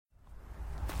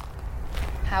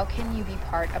How can you be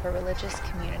part of a religious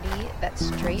community that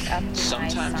straight up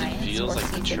denies science or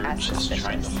sees it as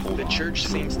suspicious? The church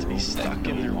seems to be stuck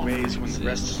in their ways when the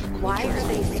rest of the culture Why are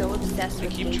they so obsessed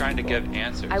with keep trying to give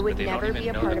answers, I would but they never don't be even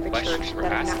a know part the of a questions church we're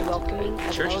that is asking. not welcoming.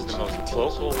 The church is the most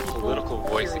vocal political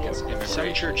voice against immigration.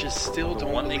 Some churches still The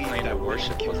don't one they believe claim that to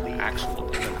worship was the actual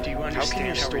Do you immigrant. understand How can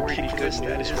your story be good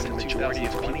that is when the majority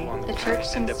of people on The church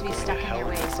seems to be stuck in their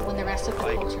ways when the rest of the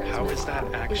culture is how moving is that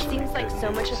on. It actually seems like good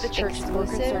so much of the news? church is more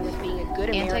concerned with being a good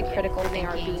American Anti-critical than they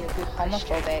are thinking, being a good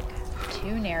Christian. homophobic,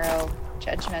 too narrow,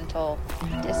 judgmental,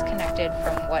 disconnected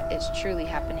from what is truly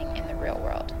happening in the real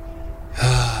world.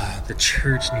 The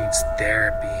church needs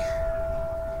therapy.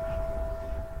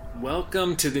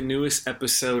 Welcome to the newest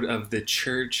episode of The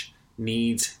Church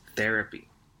Needs Therapy.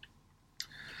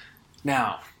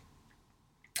 Now,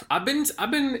 I've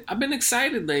been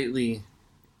excited lately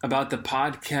about the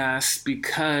podcast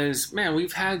because, man,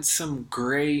 we've had some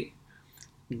great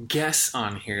guests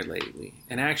on here lately.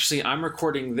 And actually, I'm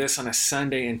recording this on a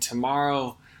Sunday, and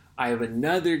tomorrow I have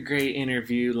another great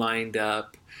interview lined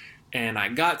up. And I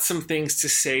got some things to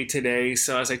say today.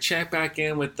 So as I check back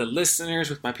in with the listeners,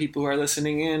 with my people who are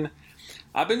listening in,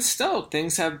 I've been stoked.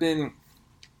 Things have been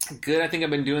good. I think I've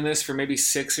been doing this for maybe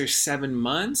 6 or 7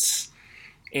 months.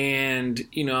 And,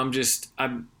 you know,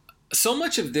 I'm so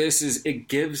much of this is it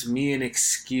gives me an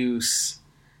excuse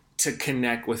to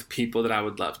connect with people that I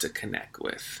would love to connect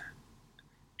with.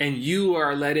 And you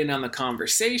are let in on the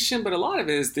conversation, but a lot of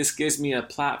it is this gives me a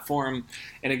platform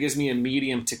and it gives me a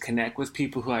medium to connect with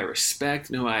people who I respect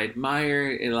and who I admire.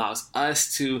 It allows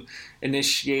us to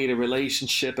initiate a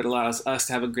relationship. It allows us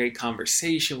to have a great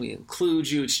conversation. We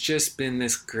include you. It's just been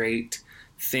this great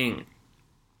thing.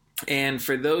 And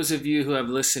for those of you who have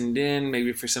listened in,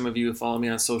 maybe for some of you who follow me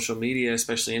on social media,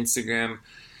 especially Instagram,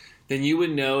 then you would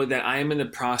know that I am in the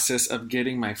process of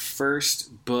getting my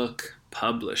first book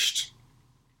published.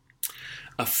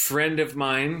 A friend of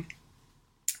mine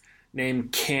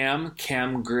named Cam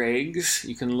Greggs,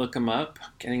 you can look him up.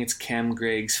 I think it's Cam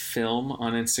Greggs Film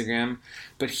on Instagram.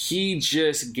 But he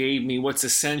just gave me what's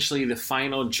essentially the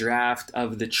final draft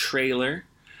of the trailer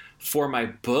for my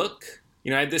book.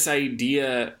 You know, I had this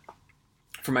idea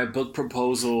for my book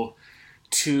proposal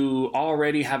to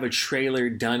already have a trailer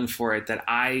done for it that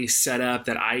I set up,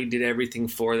 that I did everything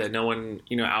for, that no one,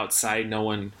 outside, no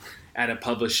one at a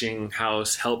publishing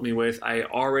house helped me with. I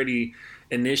already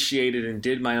initiated and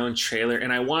did my own trailer,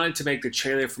 and I wanted to make the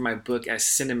trailer for my book as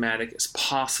cinematic as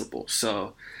possible.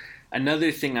 So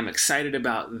another thing I'm excited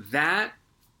about that.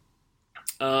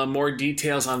 More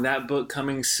details on that book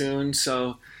coming soon.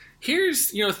 So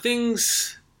here's,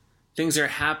 things are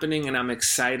happening, and I'm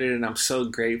excited, and I'm so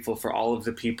grateful for all of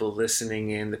the people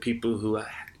listening in, the people who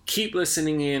keep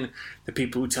listening in, the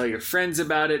people who tell your friends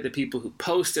about it, the people who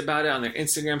post about it on their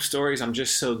Instagram stories. I'm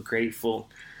just so grateful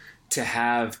to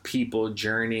have people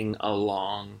journeying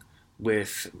along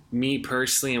with me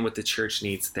personally and with the Church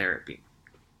Needs Therapy.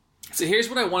 So here's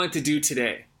what I wanted to do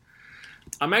today.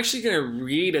 I'm actually going to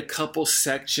read a couple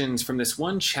sections from this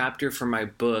one chapter from my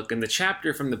book, and the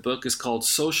chapter from the book is called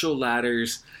Social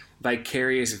Ladders,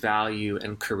 Vicarious Value,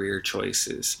 and Career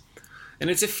Choices.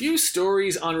 And it's a few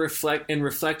stories on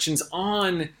reflections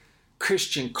on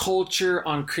Christian culture,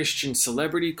 on Christian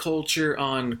celebrity culture,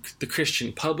 on the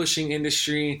Christian publishing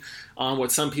industry, on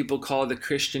what some people call the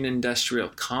Christian industrial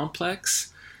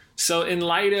complex. So in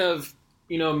light of,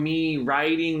 me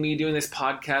writing, me doing this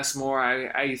podcast more,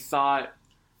 I thought,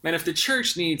 man, if the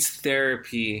church needs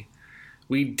therapy,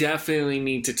 we definitely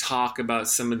need to talk about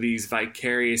some of these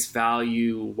vicarious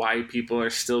value, why people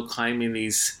are still climbing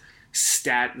these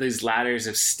ladders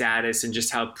of status, and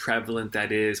just how prevalent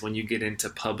that is when you get into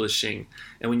publishing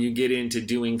and when you get into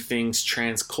doing things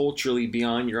transculturally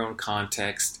beyond your own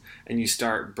context and you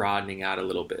start broadening out a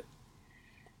little bit.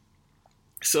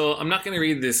 So I'm not going to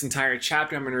read this entire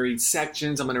chapter. I'm going to read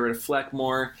sections. I'm going to reflect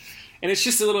more. And it's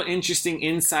just a little interesting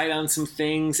insight on some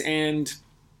things. And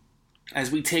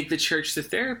as we take the church to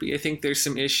therapy, I think there's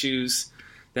some issues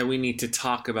that we need to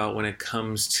talk about when it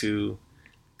comes to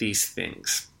these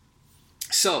things.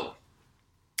 So,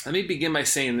 let me begin by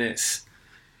saying this.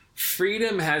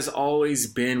 Freedom has always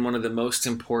been one of the most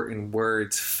important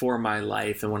words for my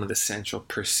life and one of the central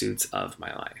pursuits of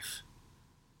my life.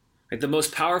 The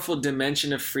most powerful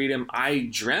dimension of freedom I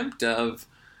dreamt of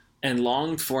and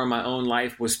longed for in my own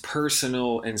life was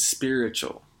personal and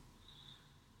spiritual.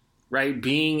 Right?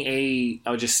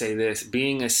 I'll just say this,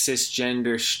 being a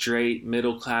cisgender, straight,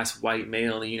 middle-class white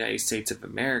male in the United States of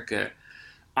America,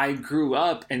 I grew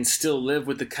up and still live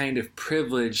with the kind of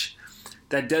privilege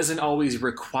that doesn't always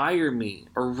require me,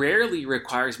 or rarely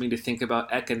requires me, to think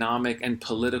about economic and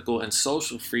political and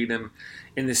social freedom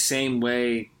in the same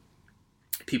way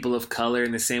people of color,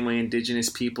 in the same way indigenous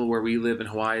people where we live in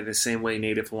Hawaii, the same way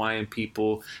Native Hawaiian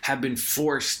people have been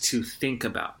forced to think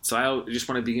about. So I just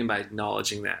want to begin by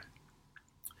acknowledging that.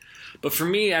 But for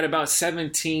me, at about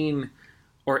 17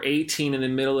 or 18, in the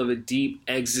middle of a deep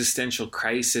existential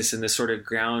crisis and this sort of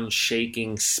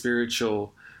ground-shaking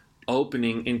spiritual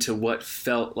opening into what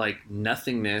felt like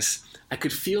nothingness, I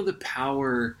could feel the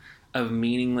power of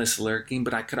meaningless lurking,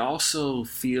 but I could also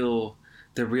feel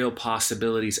the real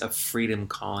possibilities of freedom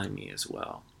calling me as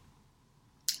well.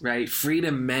 Right?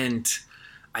 Freedom meant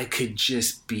I could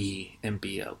just be and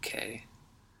be okay.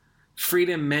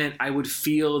 Freedom meant I would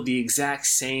feel the exact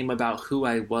same about who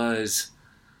I was,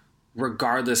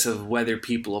 regardless of whether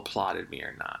people applauded me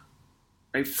or not.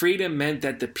 Right? Freedom meant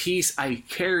that the peace I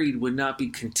carried would not be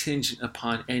contingent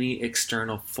upon any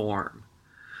external form.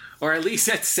 Or at least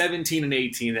at 17 and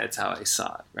 18, that's how I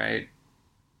saw it, right?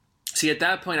 See, at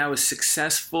that point, I was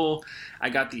successful, I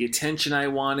got the attention I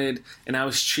wanted, and I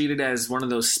was treated as one of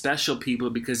those special people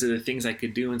because of the things I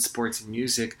could do in sports and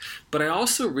music. But I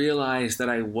also realized that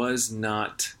I was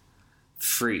not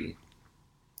free.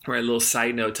 Right, a little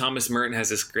side note, Thomas Merton has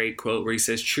this great quote where he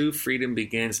says, "True freedom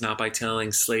begins not by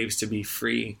telling slaves to be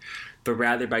free, but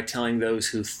rather by telling those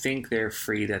who think they're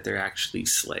free that they're actually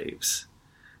slaves."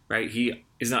 Right? He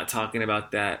is not talking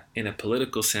about that in a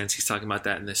political sense. He's talking about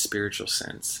that in the spiritual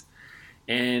sense.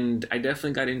 And I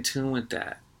definitely got in tune with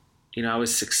that. You know, I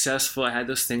was successful, I had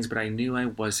those things, but I knew I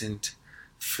wasn't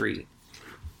free.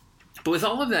 But with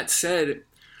all of that said,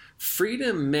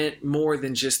 freedom meant more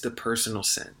than just the personal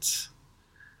sense.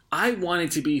 I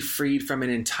wanted to be freed from an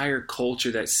entire culture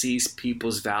that sees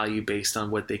people's value based on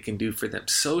what they can do for them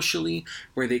socially,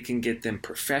 where they can get them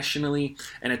professionally,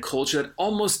 and a culture that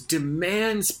almost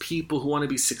demands people who want to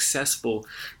be successful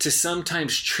to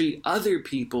sometimes treat other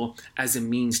people as a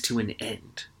means to an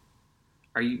end.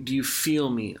 Do you feel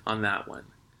me on that one?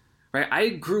 Right? I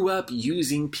grew up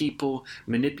using people,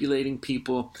 manipulating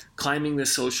people, climbing the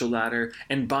social ladder,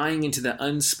 and buying into the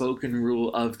unspoken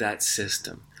rule of that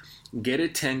system. Get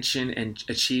attention and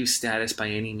achieve status by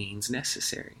any means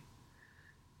necessary.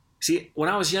 See, when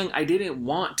I was young, I didn't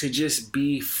want to just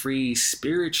be free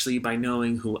spiritually by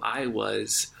knowing who I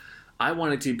was. I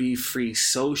wanted to be free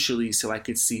socially so I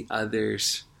could see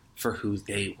others for who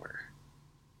they were.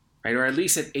 Right? Or at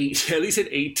least at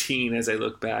 18, as I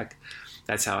look back,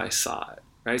 that's how I saw it.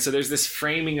 Right? So there's this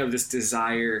framing of this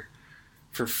desire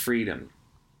for freedom.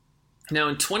 Now,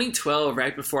 in 2012,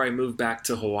 right before I moved back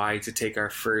to Hawaii to take our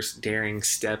first daring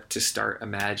step to start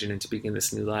Imagine and to begin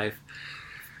this new life,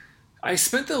 I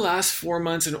spent the last 4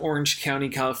 months in Orange County,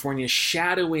 California,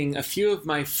 shadowing a few of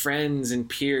my friends and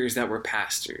peers that were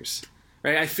pastors.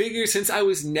 Right? I figured since I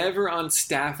was never on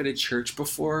staff at a church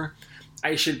before,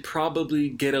 I should probably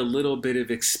get a little bit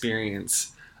of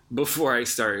experience before I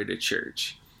started a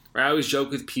church. Right? I always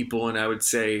joke with people and I would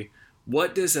say,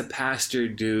 "What does a pastor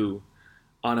do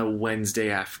on a Wednesday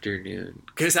afternoon?"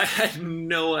 Because I had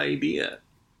no idea.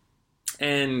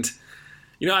 And,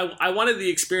 you know, I wanted the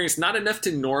experience, not enough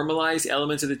to normalize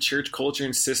elements of the church culture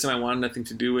and system I wanted nothing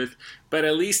to do with, but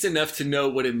at least enough to know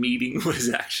what a meeting was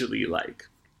actually like.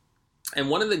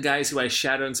 And one of the guys who I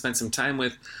shadowed and spent some time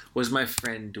with was my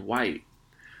friend Dwight.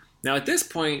 Now, at this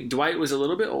point, Dwight was a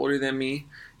little bit older than me.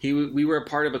 We were a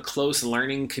part of a close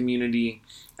learning community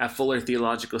at Fuller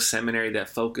Theological Seminary that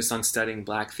focused on studying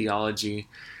Black theology.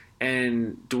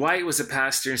 And Dwight was a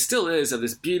pastor, and still is, of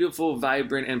this beautiful,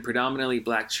 vibrant, and predominantly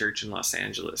Black church in Los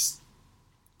Angeles.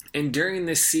 And during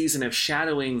this season of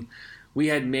shadowing, we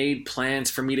had made plans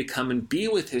for me to come and be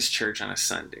with his church on a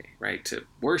Sunday, right? To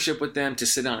worship with them, to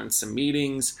sit on some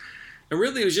meetings. And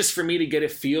really, it was just for me to get a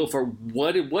feel for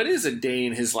what is a day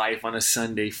in his life on a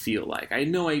Sunday feel like. I had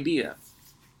no idea.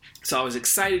 So I was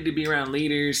excited to be around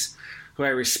leaders who I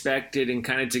respected and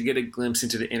kind of to get a glimpse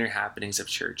into the inner happenings of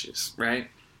churches, right?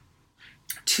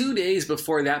 2 days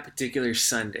before that particular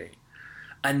Sunday,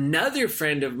 another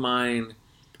friend of mine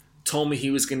told me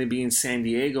he was going to be in San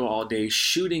Diego all day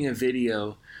shooting a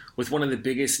video with one of the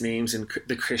biggest names in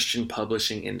the Christian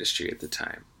publishing industry at the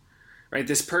time. Right?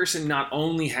 This person not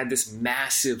only had this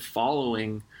massive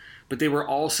following, but they were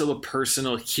also a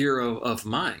personal hero of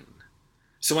mine.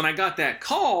 So when I got that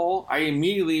call, I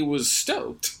immediately was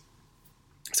stoked.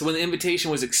 So when the invitation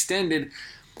was extended,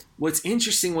 what's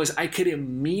interesting was I could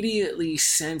immediately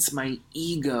sense my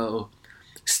ego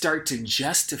start to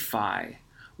justify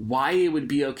why it would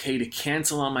be okay to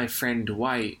cancel on my friend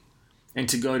Dwight and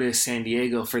to go to San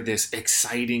Diego for this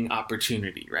exciting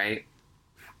opportunity, right?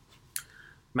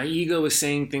 My ego was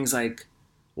saying things like,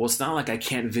 Well, it's not like I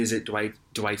can't visit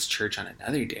Dwight's church on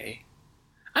another day.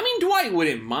 I mean, Dwight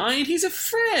wouldn't mind. He's a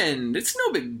friend. It's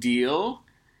no big deal.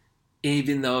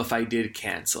 Even though if I did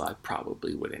cancel, I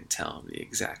probably wouldn't tell him the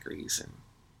exact reason.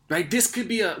 Right? This could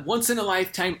be a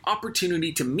once-in-a-lifetime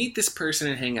opportunity to meet this person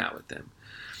and hang out with them.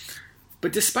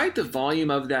 But despite the volume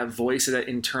of that voice, of that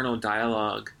internal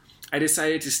dialogue, I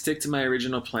decided to stick to my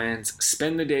original plans,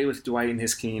 spend the day with Dwight and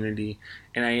his community,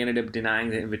 and I ended up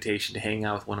denying the invitation to hang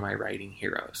out with one of my writing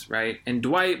heroes, right? And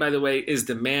Dwight, by the way, is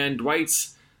the man.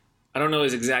 Dwight's, I don't know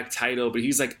his exact title, but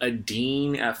he's like a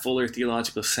dean at Fuller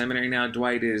Theological Seminary now.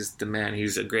 Dwight is the man.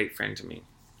 He's a great friend to me.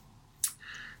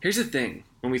 Here's the thing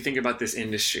when we think about this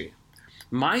industry.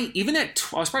 I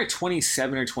was probably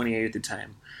 27 or 28 at the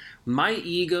time. My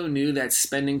ego knew that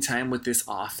spending time with this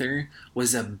author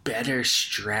was a better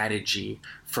strategy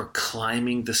for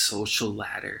climbing the social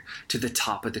ladder to the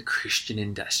top of the Christian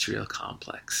industrial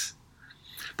complex.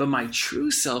 But my true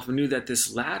self knew that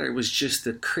this ladder was just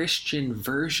the Christian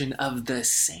version of the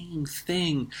same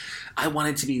thing I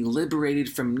wanted to be liberated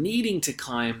from needing to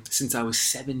climb since I was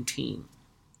 17.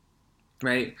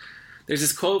 Right? There's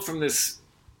this quote from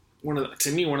one of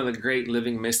the great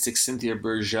living mystics, Cynthia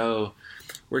Bourgeault,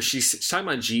 where she's talking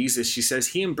about Jesus. She says,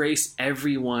 he embraced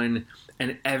everyone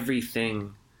and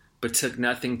everything, but took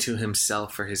nothing to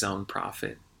himself for his own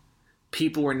profit.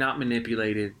 People were not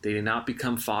manipulated. They did not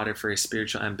become fodder for his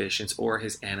spiritual ambitions or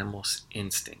his animal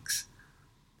instincts.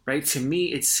 Right? To me,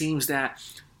 it seems that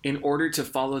in order to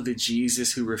follow the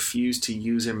Jesus who refused to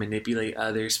use or manipulate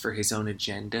others for his own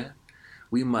agenda,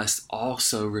 we must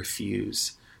also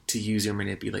refuse to use or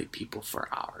manipulate people for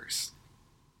ours.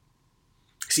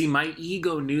 See, my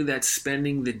ego knew that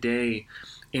spending the day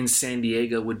in San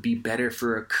Diego would be better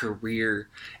for a career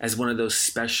as one of those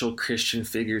special Christian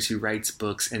figures who writes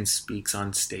books and speaks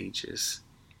on stages.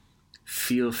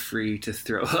 Feel free to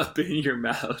throw up in your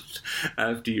mouth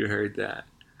after you heard that.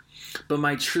 But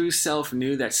my true self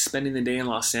knew that spending the day in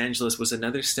Los Angeles was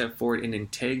another step forward in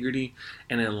integrity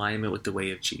and alignment with the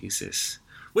way of Jesus.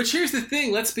 Which, here's the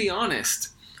thing, let's be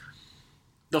honest.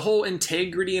 The whole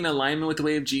integrity and alignment with the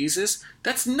way of Jesus,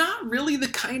 that's not really the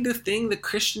kind of thing the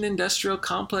Christian industrial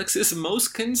complex is most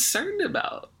concerned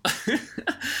about.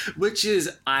 Which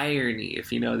is irony,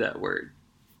 if you know that word.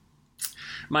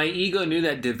 My ego knew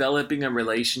that developing a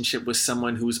relationship with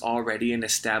someone who was already an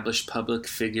established public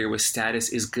figure with status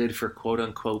is good for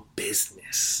quote-unquote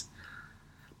business.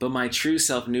 But my true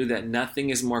self knew that nothing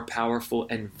is more powerful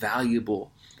and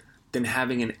valuable than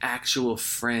having an actual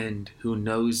friend who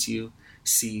knows you,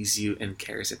 sees you, and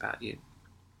cares about you.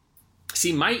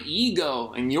 See, my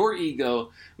ego and your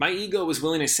ego, my ego was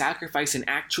willing to sacrifice an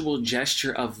actual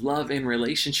gesture of love and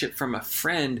relationship from a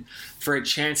friend for a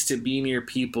chance to be near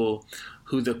people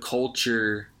who the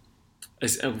culture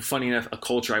is, funny enough, a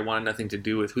culture I wanted nothing to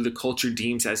do with, who the culture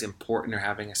deems as important or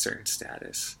having a certain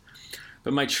status.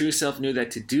 But my true self knew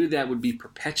that to do that would be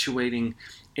perpetuating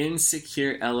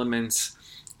insecure elements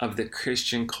of the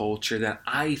Christian culture that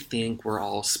I think we're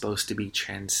all supposed to be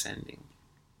transcending.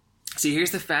 See, here's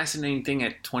the fascinating thing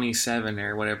at 27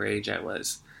 or whatever age I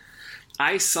was.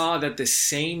 I saw that the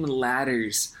same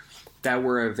ladders that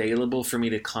were available for me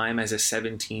to climb as a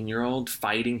 17-year-old,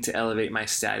 fighting to elevate my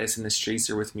status in the streets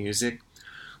or with music,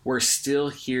 were still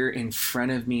here in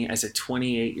front of me as a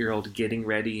 28-year-old getting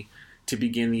ready to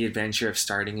begin the adventure of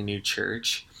starting a new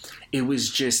church. It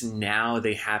was just now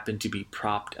they happened to be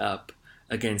propped up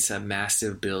against a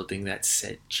massive building that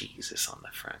said Jesus on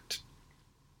the front.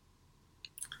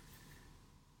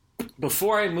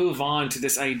 Before I move on to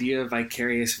this idea of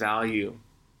vicarious value,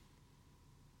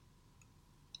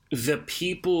 the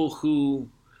people who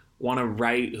want to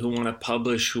write, who want to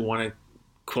publish, who want to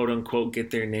quote unquote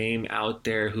get their name out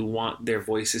there, who want their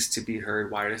voices to be heard,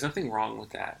 why? There's nothing wrong with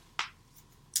that.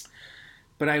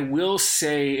 But I will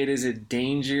say it is a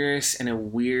dangerous and a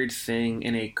weird thing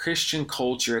in a Christian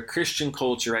culture,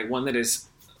 right? One that is,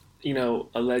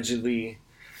 allegedly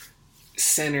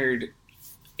centered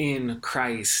in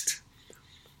Christ,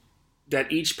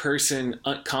 that each person,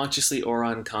 consciously or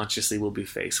unconsciously, will be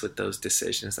faced with those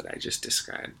decisions that I just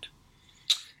described.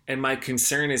 And my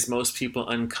concern is most people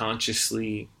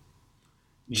unconsciously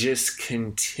just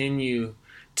continue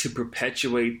to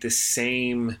perpetuate the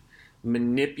same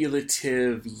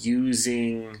manipulative,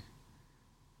 using,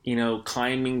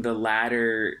 climbing the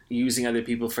ladder, using other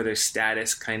people for their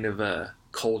status kind of a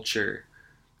culture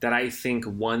that I think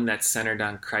one that's centered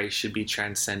on Christ should be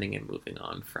transcending and moving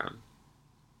on from.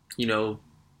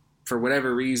 For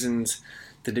whatever reasons,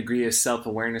 the degree of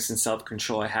self-awareness and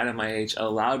self-control I had at my age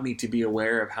allowed me to be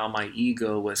aware of how my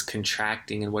ego was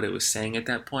contracting and what it was saying at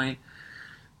that point.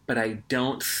 but I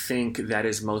don't think that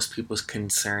is most people's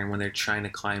concern when they're trying to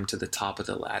climb to the top of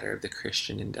the ladder of the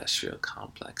Christian industrial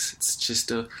complex. It's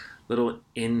just a little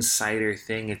insider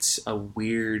thing. It's a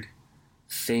weird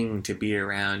thing to be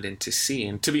around and to see.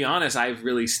 And to be honest, I've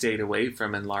really stayed away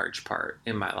from in large part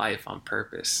in my life on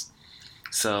purpose.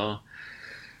 So I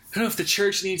don't know if the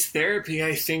church needs therapy.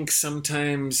 I think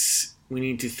sometimes we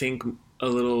need to think a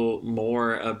little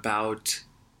more about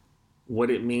what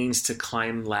it means to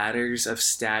climb ladders of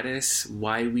status,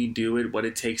 why we do it, what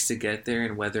it takes to get there,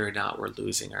 and whether or not we're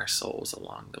losing our souls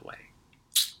along the way.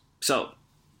 So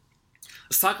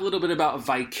let's talk a little bit about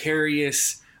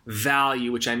vicarious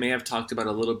value, which I may have talked about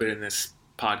a little bit in this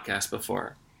podcast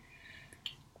before.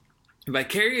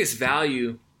 Vicarious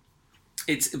value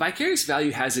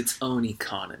has its own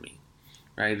economy,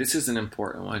 right? This is an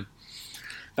important one.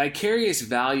 Vicarious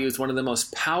value is one of the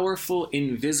most powerful,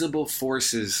 invisible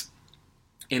forces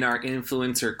in our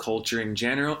influencer culture in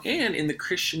general and in the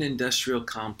Christian industrial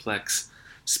complex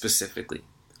specifically.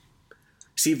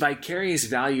 See, vicarious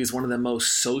value is one of the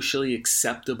most socially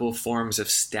acceptable forms of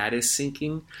status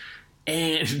seeking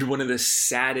and one of the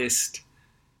saddest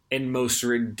and most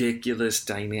ridiculous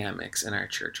dynamics in our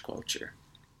church culture.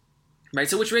 Right?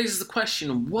 So which raises the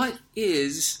question, what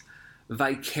is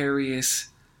vicarious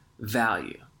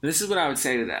value? And this is what I would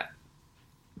say to that.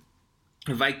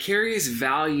 Vicarious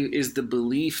value is the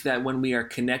belief that when we are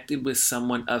connected with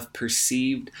someone of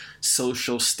perceived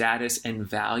social status and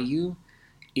value,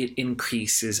 it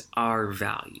increases our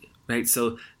value, right?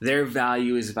 So their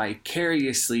value is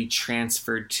vicariously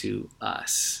transferred to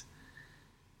us.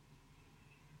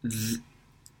 There's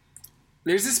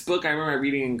this book I remember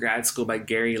reading in grad school by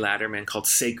Gary Latterman called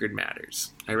Sacred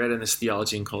Matters. I read in this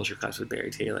theology and culture class with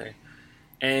Barry Taylor.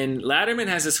 And Latterman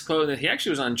has this quote that he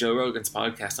actually was on Joe Rogan's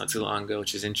podcast not too long ago,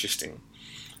 which is interesting.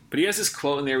 But he has this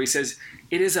quote in there where he says,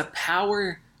 it is a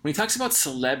power, when he talks about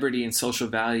celebrity and social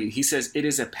value, he says, it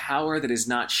is a power that is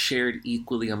not shared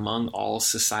equally among all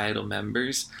societal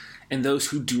members, and those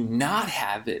who do not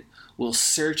have it will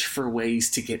search for ways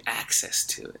to get access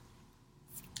to it.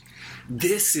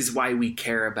 This is why we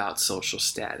care about social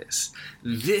status.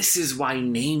 This is why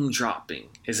name dropping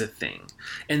is a thing.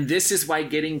 And this is why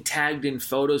getting tagged in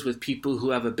photos with people who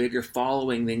have a bigger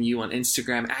following than you on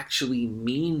Instagram actually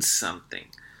means something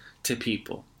to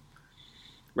people.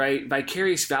 Right?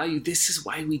 Vicarious value, this is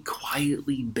why we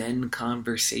quietly bend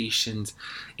conversations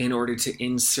in order to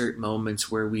insert moments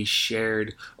where we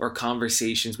shared or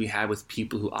conversations we had with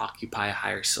people who occupy a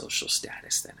higher social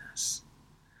status than us.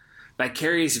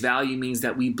 Vicarious value means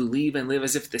that we believe and live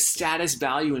as if the status,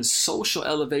 value, and social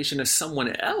elevation of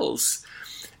someone else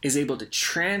is able to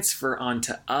transfer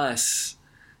onto us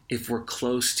if we're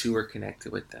close to or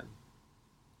connected with them.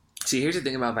 See, here's the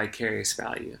thing about vicarious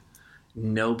value.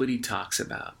 Nobody talks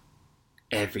about.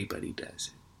 Everybody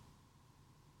does it.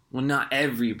 Well, not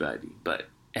everybody, but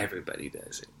everybody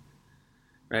does it.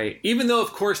 Right? Even though,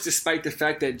 of course, despite the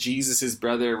fact that Jesus'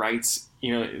 brother writes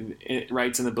in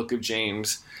the book of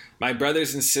James, my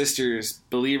brothers and sisters,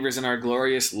 believers in our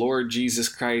glorious Lord Jesus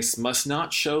Christ, must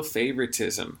not show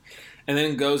favoritism. And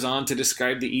then goes on to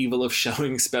describe the evil of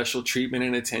showing special treatment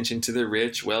and attention to the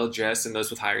rich, well-dressed, and those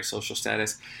with higher social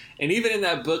status. And even in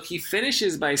that book, he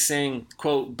finishes by saying,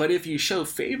 quote, but if you show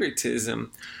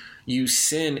favoritism, you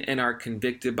sin and are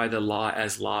convicted by the law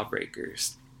as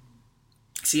lawbreakers.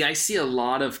 See, I see a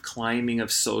lot of climbing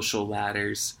of social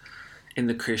ladders in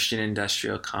the Christian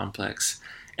industrial complex.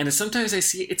 And sometimes I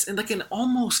see it's like these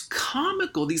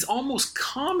almost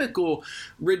comical,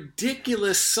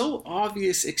 ridiculous, so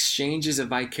obvious exchanges of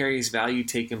vicarious value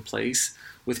taking place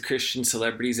with Christian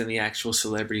celebrities and the actual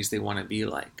celebrities they want to be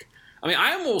like. I mean,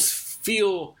 I almost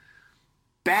feel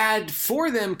bad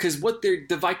for them because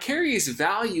the vicarious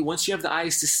value, once you have the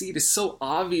eyes to see it, is so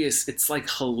obvious. It's like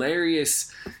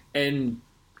hilarious and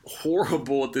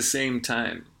horrible at the same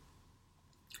time.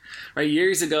 Right,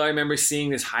 years ago, I remember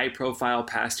seeing this high-profile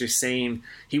pastor saying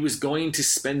he was going to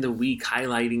spend the week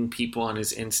highlighting people on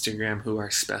his Instagram who are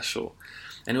special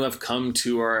and who have come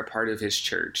to or are a part of his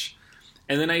church.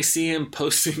 And then I see him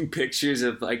posting pictures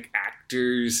of like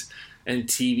actors and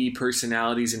TV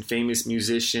personalities and famous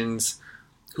musicians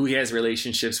who he has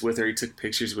relationships with or he took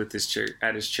pictures with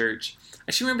at his church. I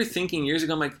actually remember thinking years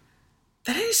ago, I'm like,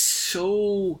 that is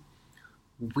so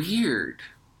weird,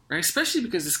 right? Especially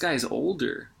because this guy is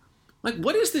older. Like,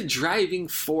 what is the driving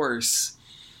force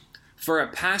for a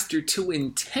pastor to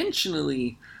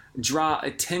intentionally draw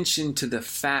attention to the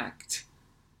fact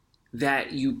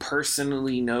that you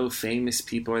personally know famous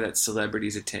people or that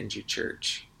celebrities attend your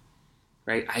church?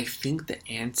 Right? I think the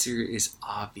answer is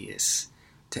obvious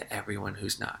to everyone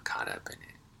who's not caught up in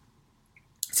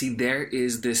it. See, there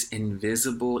is this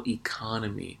invisible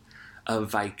economy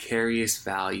of vicarious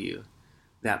value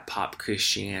that pop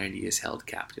Christianity is held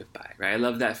captive by, right? I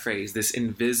love that phrase, this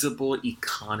invisible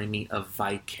economy of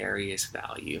vicarious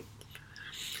value.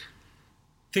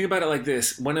 Think about it like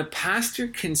this. When a pastor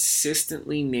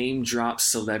consistently name drops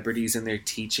celebrities in their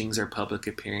teachings or public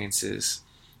appearances,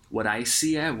 what I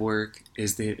see at work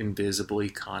is the invisible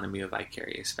economy of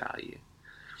vicarious value.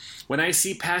 When I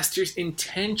see pastors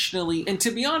intentionally, and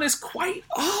to be honest, quite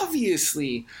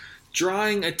obviously,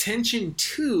 drawing attention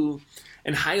to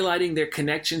and highlighting their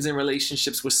connections and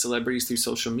relationships with celebrities through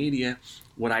social media,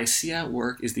 what I see at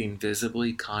work is the invisible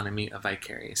economy of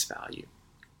vicarious value.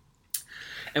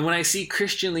 And when I see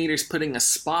Christian leaders putting a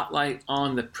spotlight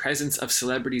on the presence of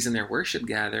celebrities in their worship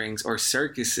gatherings or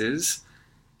circuses,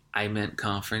 I meant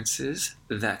conferences,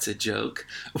 that's a joke.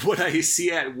 What I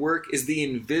see at work is the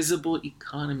invisible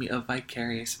economy of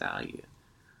vicarious value.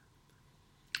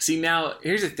 See, now,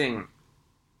 here's the thing.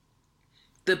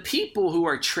 The people who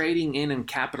are trading in and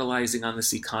capitalizing on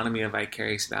this economy of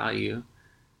vicarious value,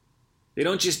 they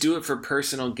don't just do it for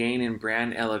personal gain and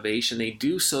brand elevation. They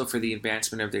do so for the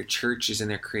advancement of their churches and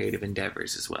their creative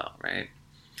endeavors as well, right?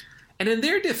 And in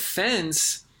their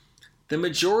defense, the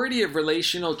majority of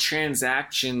relational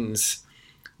transactions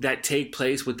that take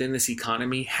place within this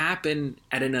economy happen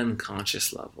at an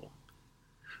unconscious level,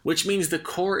 which means the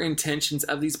core intentions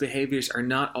of these behaviors are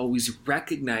not always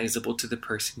recognizable to the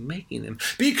person making them,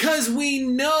 because we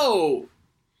know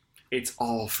it's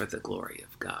all for the glory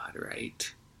of God,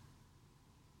 right?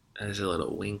 There's a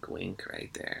little wink wink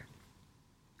right there.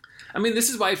 I mean, this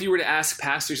is why if you were to ask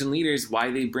pastors and leaders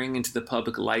why they bring into the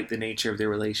public light the nature of their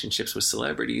relationships with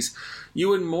celebrities, you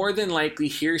would more than likely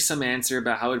hear some answer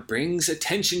about how it brings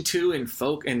attention to and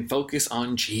focus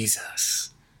on Jesus,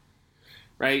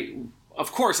 right?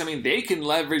 Of course, I mean, they can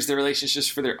leverage the relationships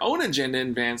for their own agenda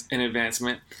and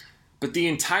advancement, but the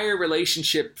entire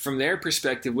relationship from their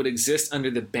perspective would exist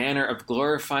under the banner of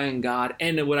glorifying God.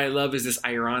 And what I love is this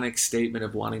ironic statement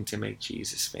of wanting to make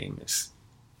Jesus famous.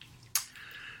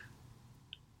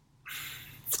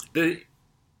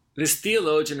 This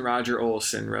theologian Roger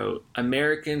Olson wrote,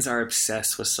 Americans are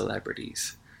obsessed with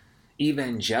celebrities.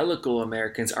 Evangelical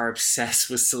Americans are obsessed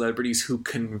with celebrities who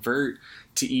convert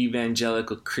to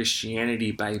evangelical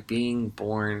Christianity by being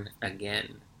born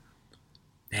again.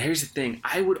 Now, here's the thing.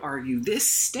 I would argue this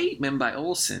statement by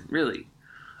Olson, really,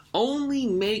 only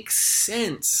makes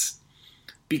sense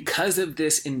because of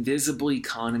this invisible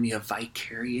economy of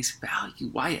vicarious value.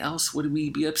 Why else would we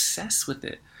be obsessed with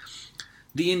it?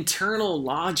 The internal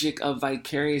logic of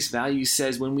vicarious value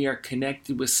says when we are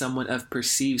connected with someone of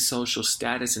perceived social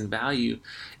status and value,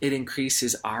 it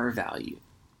increases our value.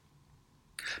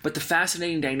 But the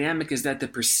fascinating dynamic is that the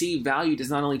perceived value does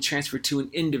not only transfer to an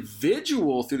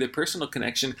individual through the personal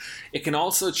connection, it can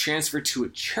also transfer to a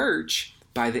church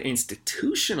by the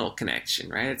institutional connection,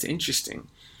 right? It's interesting.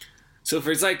 So if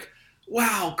it's like,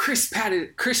 wow, Chris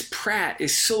Pratt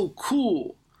is so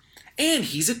cool, and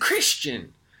he's a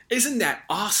Christian. Isn't that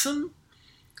awesome?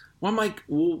 Well, I'm like,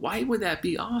 well, why would that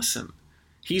be awesome?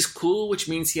 He's cool, which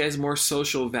means he has more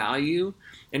social value,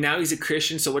 and now he's a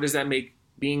Christian, so what does that make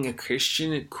being a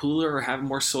Christian cooler or have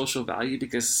more social value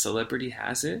because a celebrity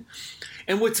has it?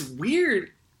 And what's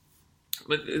weird,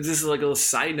 but this is like a little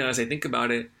side note as I think about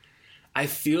it, I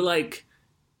feel like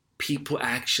people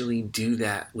actually do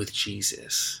that with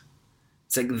Jesus.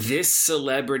 It's like this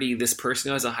celebrity, this person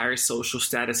who has a higher social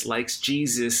status likes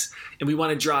Jesus, and we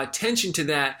want to draw attention to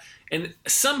that. And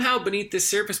somehow beneath the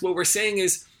surface, what we're saying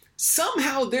is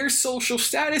somehow their social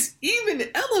status even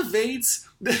elevates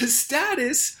the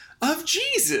status of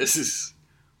Jesus.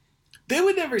 They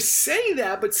would never say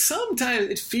that, but sometimes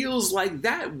it feels like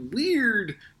that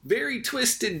weird, very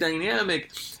twisted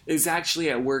dynamic is actually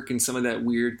at work in some of that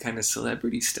weird kind of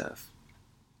celebrity stuff.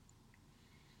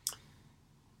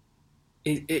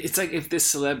 It's like if this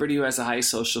celebrity who has a high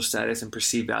social status and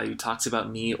perceived value talks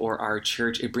about me or our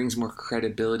church, it brings more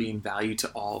credibility and value to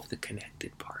all of the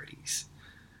connected parties.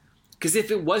 Because if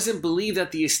it wasn't believed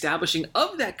that the establishing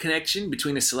of that connection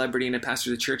between a celebrity and a pastor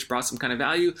of the church brought some kind of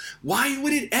value, why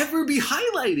would it ever be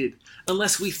highlighted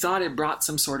unless we thought it brought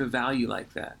some sort of value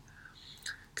like that?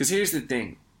 Because here's the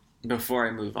thing, before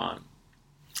I move on.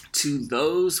 To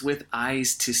those with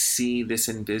eyes to see this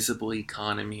invisible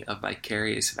economy of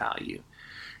vicarious value,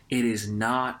 it is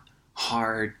not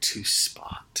hard to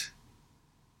spot.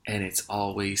 And it's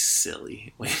always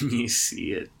silly when you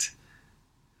see it.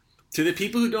 To the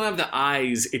people who don't have the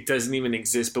eyes, it doesn't even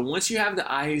exist. But once you have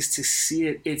the eyes to see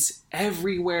it, it's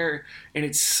everywhere. And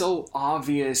it's so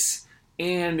obvious.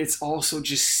 And it's also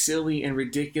just silly and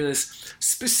ridiculous.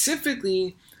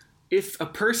 Specifically, if a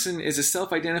person is a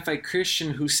self-identified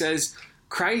Christian who says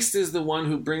Christ is the one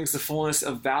who brings the fullness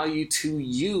of value to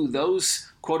you,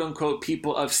 those quote-unquote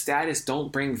people of status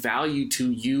don't bring value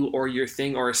to you or your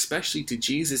thing, or especially to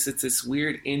Jesus. It's this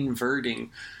weird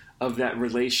inverting of that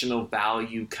relational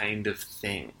value kind of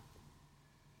thing.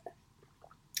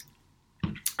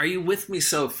 Are you with me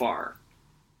so far?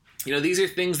 These are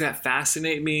things that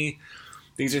fascinate me.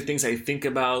 These are things I think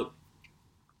about.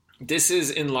 This is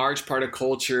in large part a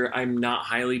culture I'm not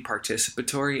highly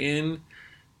participatory in,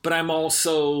 but I'm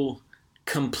also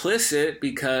complicit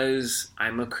because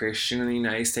I'm a Christian in the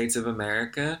United States of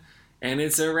America and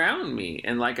it's around me.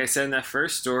 And like I said in that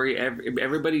first story,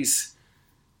 everybody's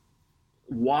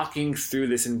walking through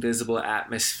this invisible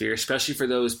atmosphere, especially for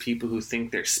those people who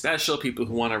think they're special, people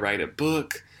who want to write a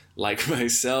book like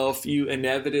myself. You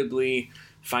inevitably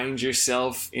find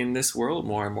yourself in this world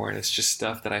more and more, and it's just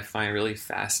stuff that I find really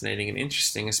fascinating and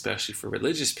interesting, especially for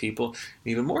religious people,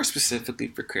 and even more specifically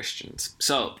for Christians.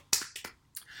 So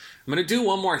I'm going to do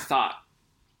one more thought.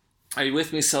 Are you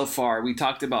with me so far? We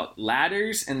talked about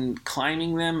ladders and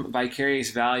climbing them, vicarious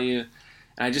value,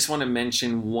 and I just want to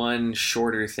mention one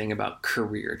shorter thing about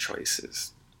career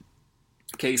choices.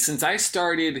 Okay, since I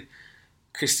started,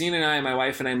 Christine and I, my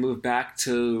wife and I, moved back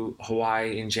to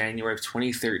Hawaii in January of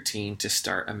 2013 to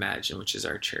start Imagine, which is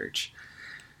our church.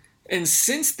 And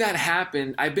since that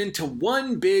happened, I've been to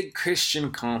one big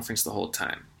Christian conference the whole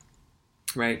time,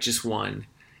 right? Just one.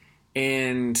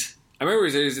 And I remember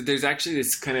there's actually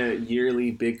this kind of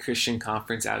yearly big Christian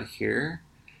conference out here.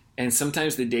 And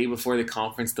sometimes the day before the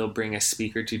conference, they'll bring a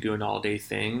speaker to do an all-day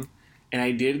thing. And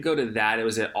I did go to that. It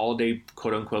was an all-day,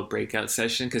 quote-unquote, breakout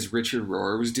session because Richard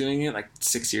Rohr was doing it like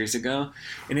 6 years ago.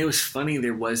 And it was funny.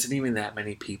 There wasn't even that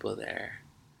many people there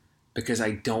because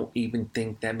I don't even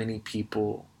think that many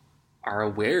people are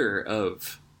aware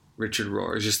of Richard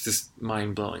Rohr. It's just this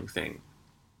mind-blowing thing.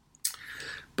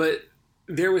 But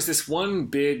there was this one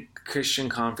big Christian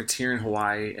conference here in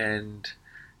Hawaii, and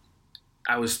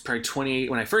I was probably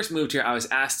 28. When I first moved here, I was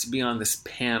asked to be on this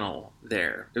panel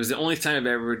there. It was the only time I've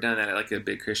ever done that at like a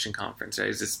big Christian conference, right? It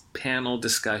was this panel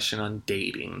discussion on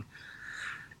dating.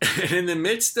 And in the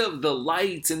midst of the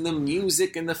lights and the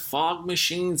music and the fog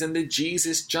machines and the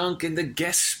Jesus junk and the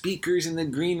guest speakers in the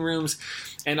green rooms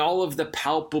and all of the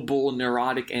palpable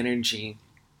neurotic energy,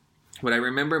 what I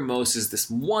remember most is this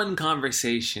one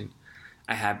conversation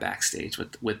I had backstage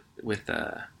with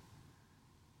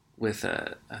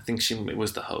I think she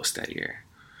was the host that year.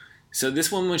 So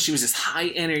this woman, she was this high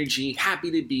energy,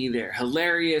 happy to be there,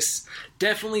 hilarious,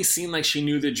 definitely seemed like she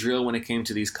knew the drill when it came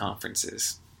to these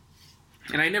conferences.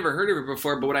 And I never heard of her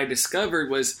before, but what I discovered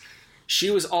was she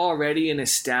was already an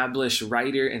established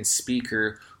writer and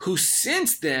speaker who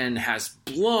since then has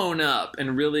blown up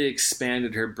and really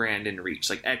expanded her brand and reach,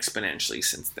 like exponentially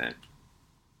since then.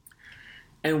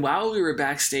 And while we were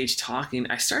backstage talking,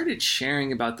 I started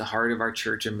sharing about the heart of our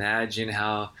church, Imagine,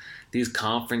 how these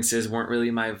conferences weren't really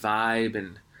my vibe,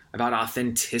 and about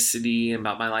authenticity, and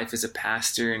about my life as a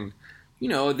pastor. And,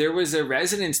 there was a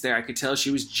resonance there. I could tell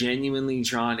she was genuinely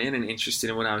drawn in and interested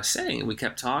in what I was saying. And we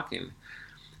kept talking.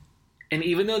 And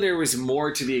even though there was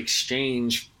more to the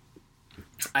exchange,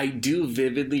 I do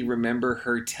vividly remember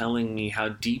her telling me how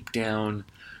deep down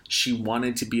she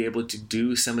wanted to be able to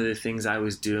do some of the things I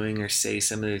was doing or say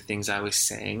some of the things I was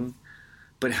saying,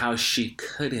 but how she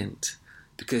couldn't,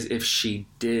 because if she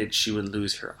did, she would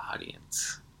lose her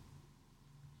audience.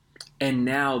 And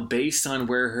now, based on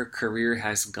where her career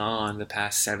has gone the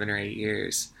past 7 or 8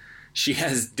 years, she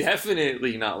has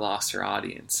definitely not lost her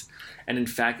audience. And in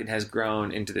fact, it has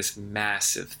grown into this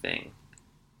massive thing.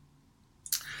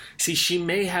 See, she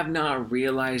may have not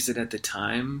realized it at the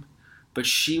time, but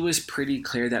she was pretty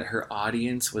clear that her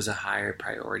audience was a higher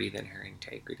priority than her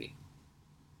integrity.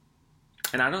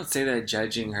 And I don't say that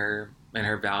judging her and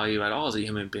her value at all as a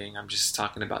human being. I'm just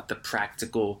talking about the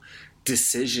practical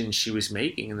decisions she was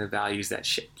making and the values that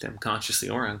shaped them, consciously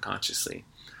or unconsciously.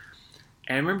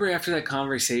 And I remember after that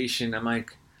conversation, I'm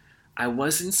like, I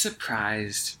wasn't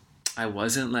surprised, I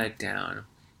wasn't let down,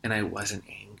 and I wasn't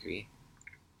angry.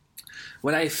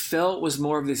 What I felt was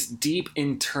more of this deep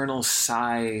internal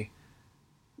sigh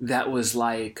that was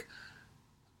like,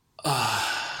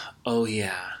 oh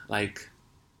yeah, like,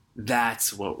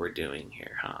 that's what we're doing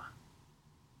here, huh?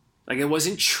 Like, it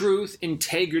wasn't truth,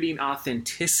 integrity, and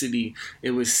authenticity.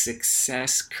 It was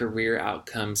success, career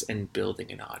outcomes, and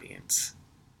building an audience.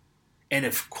 And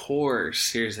of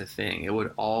course, here's the thing, it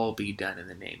would all be done in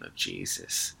the name of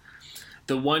Jesus.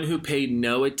 the one who paid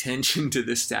no attention to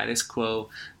the status quo,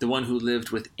 the one who lived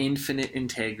with infinite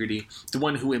integrity, the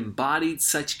one who embodied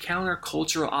such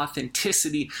countercultural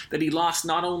authenticity that he lost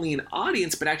not only an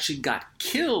audience, but actually got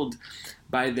killed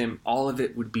by them. All of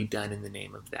it would be done in the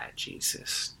name of that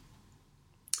Jesus.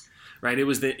 Right? It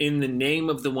was in the name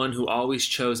of the one who always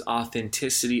chose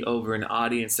authenticity over an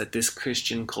audience that this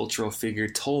Christian cultural figure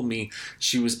told me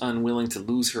she was unwilling to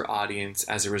lose her audience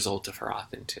as a result of her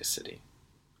authenticity.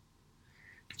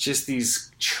 Just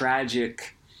these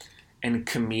tragic and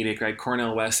comedic, right?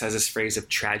 Cornel West has this phrase of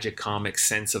tragicomic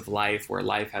sense of life, where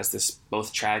life has this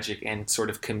both tragic and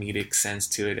sort of comedic sense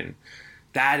to it. And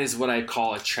that is what I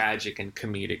call a tragic and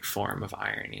comedic form of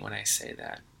irony when I say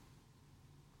that.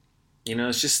 You know,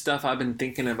 it's just stuff I've been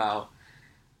thinking about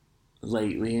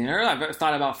lately, or I've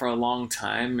thought about for a long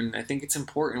time. And I think it's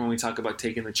important when we talk about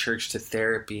taking the church to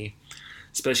therapy,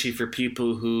 especially for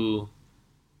people who,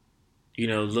 you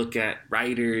know, look at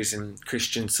writers and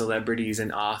Christian celebrities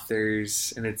and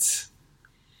authors. And it's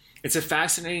a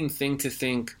fascinating thing to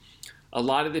think a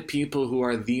lot of the people who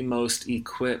are the most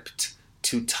equipped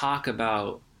to talk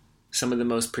about some of the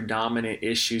most predominant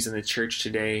issues in the church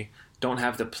today don't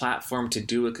have the platform to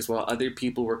do it, because while other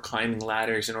people were climbing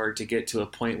ladders in order to get to a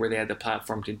point where they had the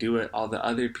platform to do it, all the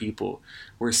other people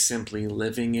were simply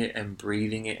living it and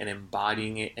breathing it and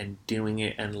embodying it and doing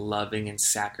it and loving and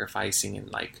sacrificing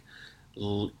and like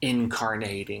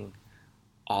incarnating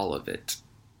all of it.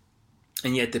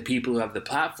 And yet the people who have the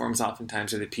platforms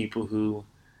oftentimes are the people who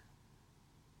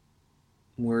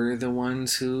were the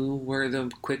ones who were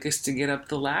the quickest to get up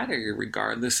the ladder,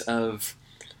 regardless of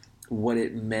what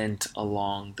it meant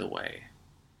along the way.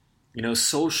 You know,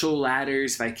 social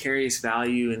ladders, vicarious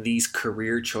value, and these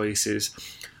career choices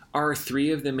are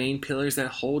three of the main pillars that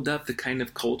hold up the kind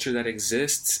of culture that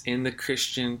exists in the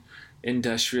Christian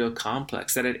industrial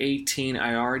complex that at 18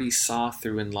 I already saw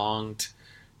through and longed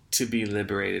to be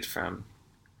liberated from.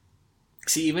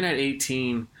 See, even at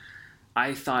 18,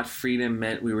 I thought freedom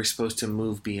meant we were supposed to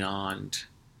move beyond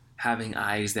having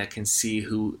eyes that can see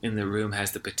who in the room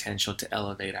has the potential to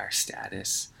elevate our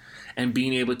status, and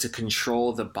being able to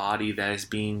control the body that is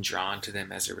being drawn to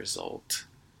them as a result.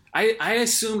 I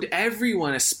assumed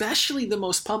everyone, especially the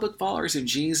most public followers of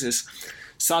Jesus,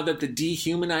 saw that the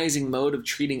dehumanizing mode of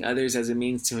treating others as a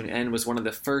means to an end was one of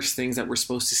the first things that we're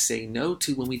supposed to say no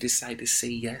to when we decide to say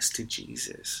yes to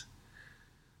Jesus.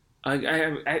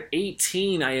 At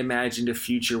 18, I imagined a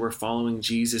future where following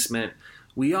Jesus meant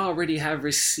we already have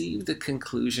received the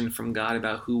conclusion from God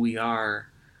about who we are,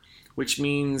 which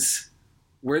means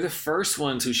we're the first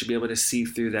ones who should be able to see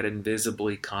through that invisible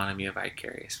economy of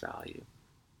vicarious value.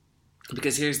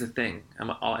 Because here's the thing,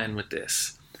 I'll end with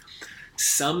this.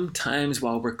 Sometimes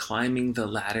while we're climbing the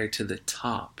ladder to the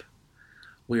top,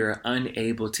 we are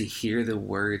unable to hear the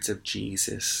words of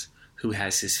Jesus, who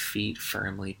has his feet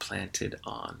firmly planted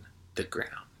on the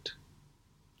ground.